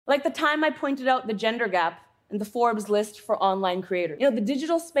Like the time I pointed out the gender gap in the Forbes list for online creators. The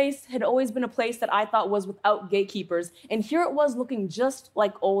digital space had always been a place that I thought was without gatekeepers, and here it was looking just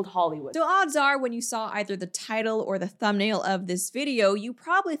like old Hollywood. So odds are when you saw either the title or the thumbnail of this video, you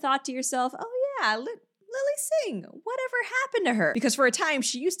probably thought to yourself, oh yeah, Lily Singh, whatever happened to her? Because for a time,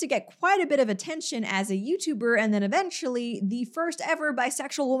 she used to get quite a bit of attention as a YouTuber and then eventually the first ever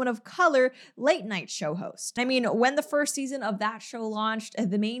bisexual woman of color late night show host. I mean, when the first season of that show launched,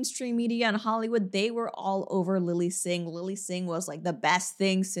 the mainstream media in Hollywood, they were all over Lily Singh. Lily Singh was like the best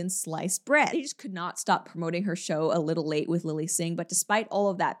thing since sliced bread. They just could not stop promoting her show A Little Late with Lily Singh. But despite all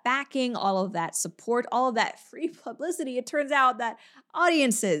of that backing, all of that support, all of that free publicity, it turns out that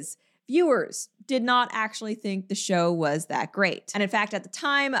audiences, viewers, did not actually think the show was that great. And in fact, at the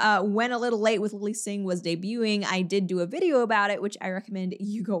time, when A Little Late with Lily Singh was debuting, I did do a video about it, which I recommend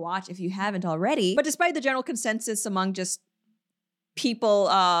you go watch if you haven't already. But despite the general consensus among just people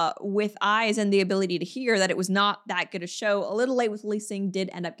with eyes and the ability to hear that it was not that good a show, A Little Late with Lily Singh did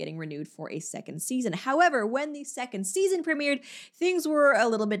end up getting renewed for a second season. However, when the second season premiered, things were a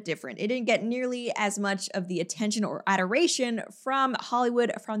little bit different. It didn't get nearly as much of the attention or adoration from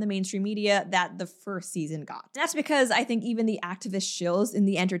Hollywood, from the mainstream media, that the first season got. That's because I think even the activist shills in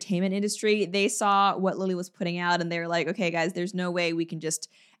the entertainment industry, they saw what Lily was putting out and they were like, okay guys, there's no way we can just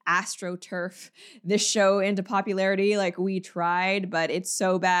astroturf this show into popularity. Like, we tried, but it's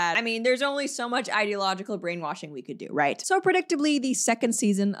so bad. I mean, there's only so much ideological brainwashing we could do, right? So predictably, the second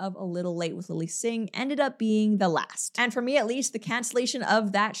season of A Little Late with Lily Singh ended up being the last. And for me, at least, the cancellation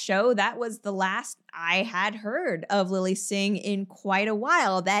of that show, that was the last I had heard of Lily Singh in quite a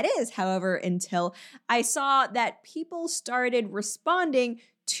while. That is, however, until I saw that people started responding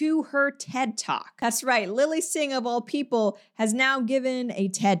to her TED Talk. That's right, Lily Singh, of all people, has now given a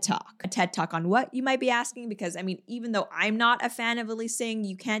TED Talk. A TED Talk on what, you might be asking? Because, I mean, even though I'm not a fan of Lily Singh,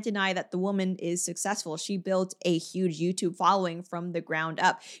 you can't deny that the woman is successful. She built a huge YouTube following from the ground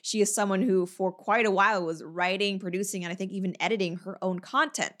up. She is someone who, for quite a while, was writing, producing, and I think even editing her own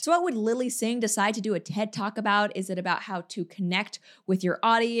content. So what would Lily Singh decide to do a TED Talk about? Is it about how to connect with your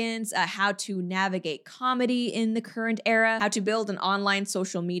audience, how to navigate comedy in the current era, how to build an online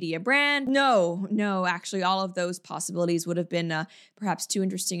social media brand? No, actually all of those possibilities would have been perhaps too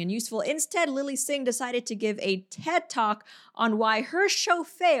interesting and useful. Instead, Lily Singh decided to give a TED Talk on why her show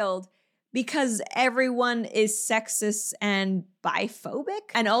failed because everyone is sexist and biphobic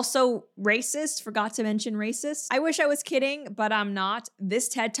and also racist. Forgot to mention racist. I wish I was kidding, but I'm not. This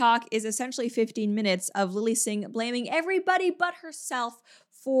TED Talk is essentially 15 minutes of Lily Singh blaming everybody but herself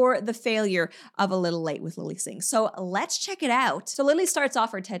for the failure of A Little Late with Lily Singh. So let's check it out. So Lily starts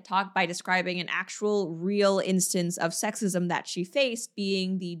off her TED Talk by describing an actual real instance of sexism that she faced,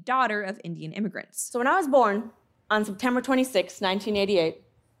 being the daughter of Indian immigrants. So when I was born on September 26, 1988,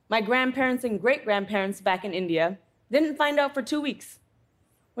 my grandparents and great-grandparents back in India didn't find out for 2 weeks,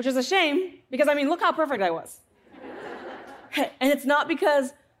 which is a shame because, I mean, look how perfect I was. And it's not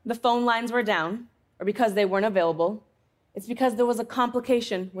because the phone lines were down or because they weren't available. It's because there was a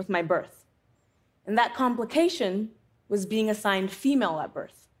complication with my birth. And that complication was being assigned female at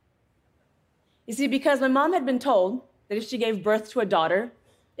birth. You see, because my mom had been told that if she gave birth to a daughter,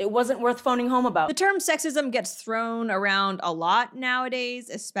 it wasn't worth phoning home about. The term sexism gets thrown around a lot nowadays,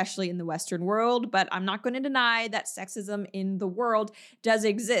 especially in the Western world, but I'm not going to deny that sexism in the world does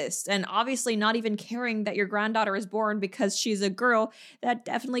exist. And obviously not even caring that your granddaughter is born because she's a girl, that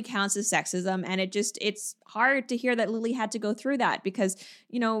definitely counts as sexism. And it's hard to hear that Lily had to go through that because,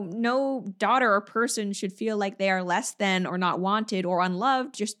 no daughter or person should feel like they are less than or not wanted or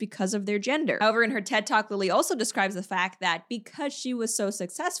unloved just because of their gender. However, in her TED Talk, Lily also describes the fact that because she was so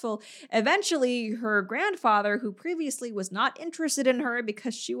successful, eventually her grandfather, who previously was not interested in her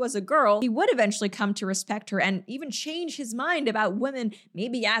because she was a girl, he would eventually come to respect her and even change his mind about women,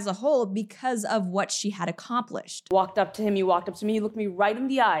 maybe as a whole, because of what she had accomplished. Walked up to him, he walked up to me, he looked me right in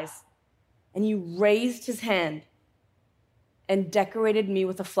the eyes, and he raised his hand and decorated me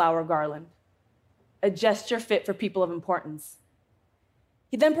with a flower garland, a gesture fit for people of importance.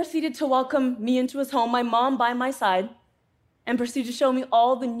 He then proceeded to welcome me into his home, my mom by my side, and proceeded to show me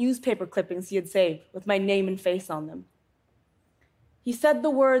all the newspaper clippings he had saved with my name and face on them. He said the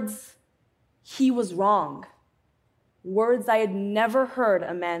words, "He was wrong," words I had never heard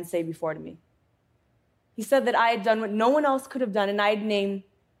a man say before to me. He said that I had done what no one else could have done, and I had named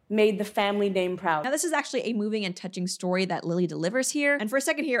made the family name proud. Now, this is actually a moving and touching story that Lily delivers here. And for a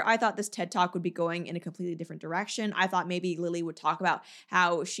second here, I thought this TED Talk would be going in a completely different direction. I thought maybe Lily would talk about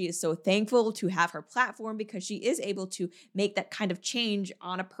how she is so thankful to have her platform because she is able to make that kind of change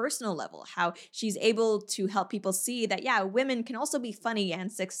on a personal level, how she's able to help people see that, yeah, women can also be funny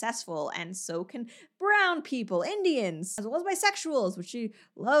and successful, and so can brown people, Indians, as well as bisexuals, which she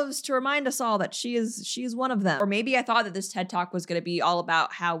loves to remind us all that she is one of them. Or maybe I thought that this TED Talk was going to be all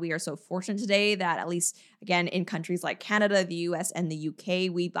about how we are so fortunate today that at least, again, in countries like Canada, the US, and the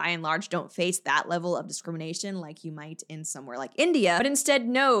UK, we by and large don't face that level of discrimination like you might in somewhere like India. But instead,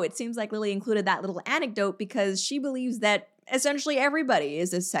 no, it seems like Lily included that little anecdote because she believes that essentially everybody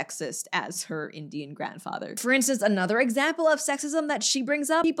is as sexist as her Indian grandfather. For instance, another example of sexism that she brings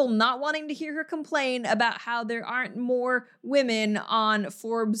up, people not wanting to hear her complain about how there aren't more women on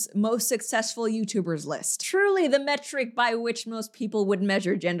Forbes' most successful YouTubers list. Truly the metric by which most people would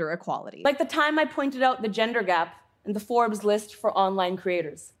measure gender equality. Like the time I pointed out the gender gap in the Forbes list for online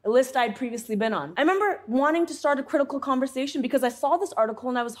creators, a list I'd previously been on. I remember wanting to start a critical conversation because I saw this article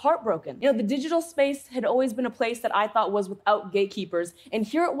and I was heartbroken. You know, the digital space had always been a place that I thought was without gatekeepers, and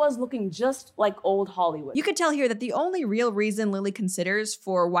here it was looking just like old Hollywood. You could tell here that the only real reason Lily considers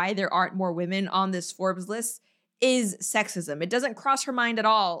for why there aren't more women on this Forbes list is sexism. It doesn't cross her mind at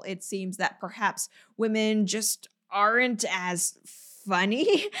all. It seems that perhaps women just aren't as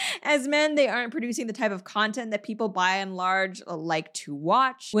funny as men. They aren't producing the type of content that people by and large like to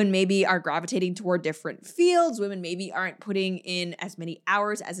watch. Women maybe are gravitating toward different fields. Women maybe aren't putting in as many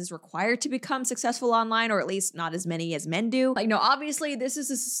hours as is required to become successful online, or at least not as many as men do. Like, no, obviously this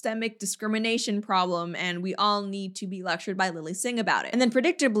is a systemic discrimination problem and we all need to be lectured by Lily Singh about it. And then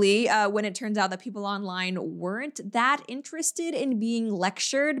predictably, when it turns out that people online weren't that interested in being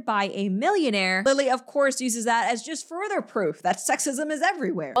lectured by a millionaire, Lily of course uses that as just further proof that sexism is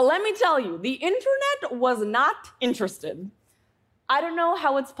everywhere. But let me tell you, the internet was not interested. I don't know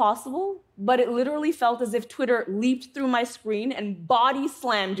how it's possible, but it literally felt as if Twitter leaped through my screen and body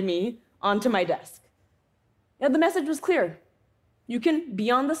slammed me onto my desk. You know, the message was clear. You can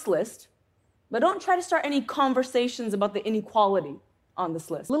be on this list, but don't try to start any conversations about the inequality on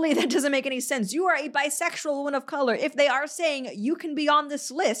this list. Lily, that doesn't make any sense. You are a bisexual woman of color. If they are saying you can be on this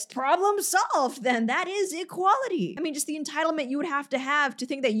list, problem solved, then that is equality. I mean, just the entitlement you would have to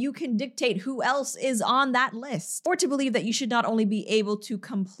think that you can dictate who else is on that list, or to believe that you should not only be able to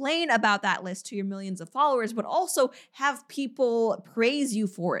complain about that list to your millions of followers, but also have people praise you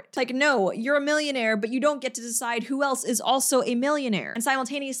for it. Like, no, you're a millionaire, but you don't get to decide who else is also a millionaire. And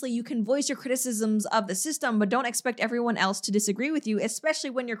simultaneously, you can voice your criticisms of the system, but don't expect everyone else to disagree with you, especially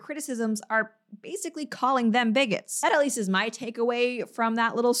when your criticisms are basically calling them bigots. That at least is my takeaway from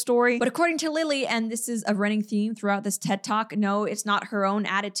that little story. But according to Lily, and this is a running theme throughout this TED Talk, no, it's not her own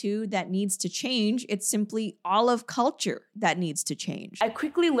attitude that needs to change. It's simply all of culture that needs to change. I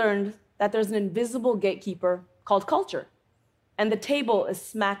quickly learned that there's an invisible gatekeeper called culture, and the table is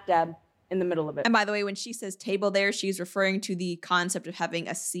smack dab in the middle of it. And by the way, when she says table there, she's referring to the concept of having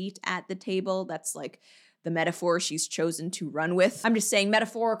a seat at the table. That's like the metaphor she's chosen to run with. I'm just saying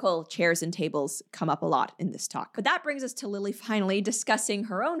metaphorical chairs and tables come up a lot in this talk. But that brings us to Lily finally discussing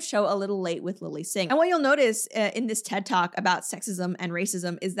her own show A Little Late with Lily Singh. And what you'll notice in this TED Talk about sexism and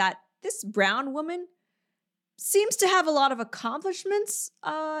racism is that this brown woman seems to have a lot of accomplishments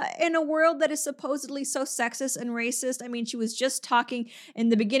in a world that is supposedly so sexist and racist. I mean, she was just talking in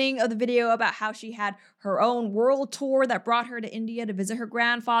the beginning of the video about how she had her own world tour that brought her to India to visit her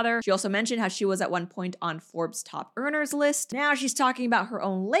grandfather. She also mentioned how she was at one point on Forbes' top earners list. Now she's talking about her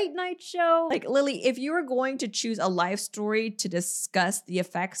own late night show. Like, Lily, if you were going to choose a life story to discuss the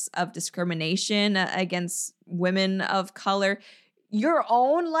effects of discrimination against women of color, your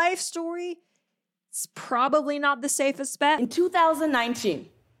own life story, it's probably not the safest bet. In 2019,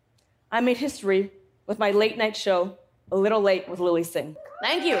 I made history with my late night show, A Little Late with Lily Singh.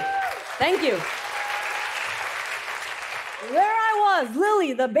 Thank you. Thank you. There I was,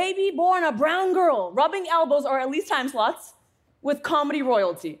 Lily, the baby born a brown girl, rubbing elbows, or at least time slots, with comedy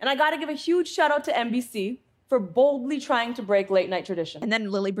royalty. And I gotta give a huge shout out to NBC for boldly trying to break late night tradition. And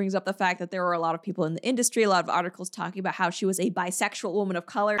then Lily brings up the fact that there were a lot of people in the industry, a lot of articles talking about how she was a bisexual woman of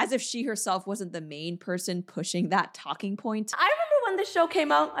color, as if she herself wasn't the main person pushing that talking point. I remember when this show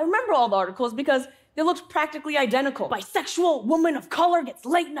came out, I remember all the articles because they looked practically identical. Bisexual woman of color gets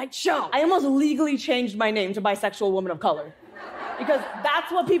late night show. I almost legally changed my name to bisexual woman of color because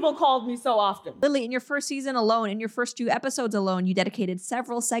that's what people called me so often. Lily, in your first season alone, in your first 2 episodes alone, you dedicated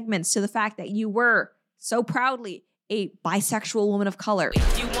several segments to the fact that you were so proudly a bisexual woman of color.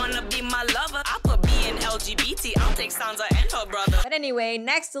 If you wanna be my lover, I put being LGBT. I'll take Sansa and her brother. But anyway,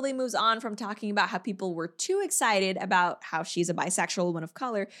 next Lily moves on from talking about how people were too excited about how she's a bisexual woman of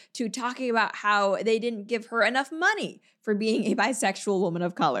color to talking about how they didn't give her enough money for being a bisexual woman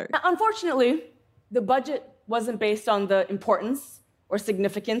of color. Now, unfortunately, the budget wasn't based on the importance or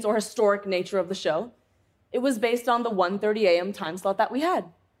significance or historic nature of the show. It was based on the 1:30 a.m. time slot that we had.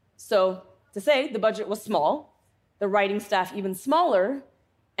 So to say the budget was small, the writing staff even smaller,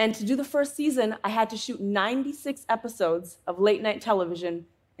 and to do the first season, I had to shoot 96 episodes of late night television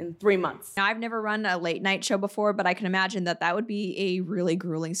in 3 months. Now, I've never run a late night show before, but I can imagine that that would be a really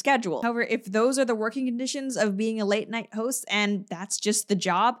grueling schedule. However, if those are the working conditions of being a late night host and that's just the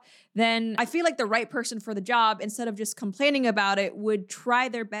job, then I feel like the right person for the job, instead of just complaining about it, would try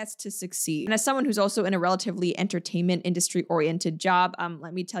their best to succeed. And as someone who's also in a relatively entertainment industry oriented job,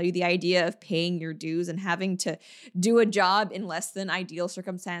 let me tell you, the idea of paying your dues and having to do a job in less than ideal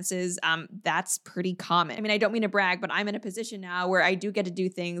circumstances, that's pretty common. I mean, I don't mean to brag, but I'm in a position now where I do get to do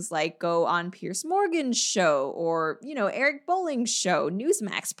things like go on Piers Morgan's show or, Eric Bolling's show,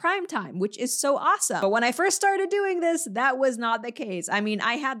 Newsmax Primetime, which is so awesome. But when I first started doing this, that was not the case. I mean,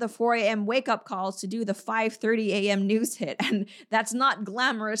 I had the 4 a.m. wake-up calls to do the 5:30 a.m. news hit, and that's not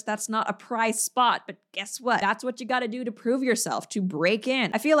glamorous, that's not a prize spot, but guess what? That's what you gotta do to prove yourself, to break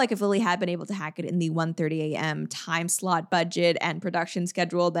in. I feel like if Lily had been able to hack it in the 1:30 a.m. time slot budget and production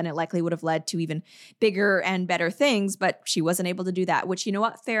schedule, then it likely would have led to even bigger and better things, but she wasn't able to do that, which, you know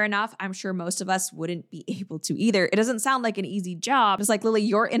what? Fair enough. I'm sure most of us wouldn't be able to either. It doesn't sound like an easy job. Just like Lily,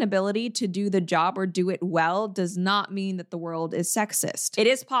 your inability to do the job or do it well does not mean that the world is sexist. It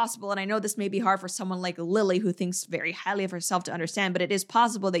is possible, and I know this may be hard for someone like Lily who thinks very highly of herself to understand, but it is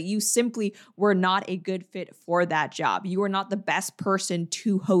possible that you simply were not a good fit for that job. You are not the best person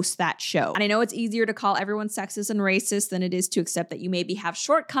to host that show. And I know it's easier to call everyone sexist and racist than it is to accept that you maybe have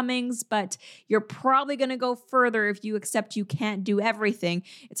shortcomings, but you're probably going to go further if you accept you can't do everything.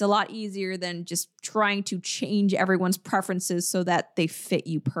 It's a lot easier than just trying to change everyone's preferences so that they fit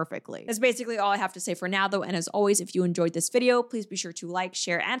you perfectly. That's basically all I have to say for now, though. And as always, if you enjoyed this video, please be sure to like,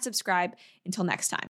 share, and subscribe. Until next time.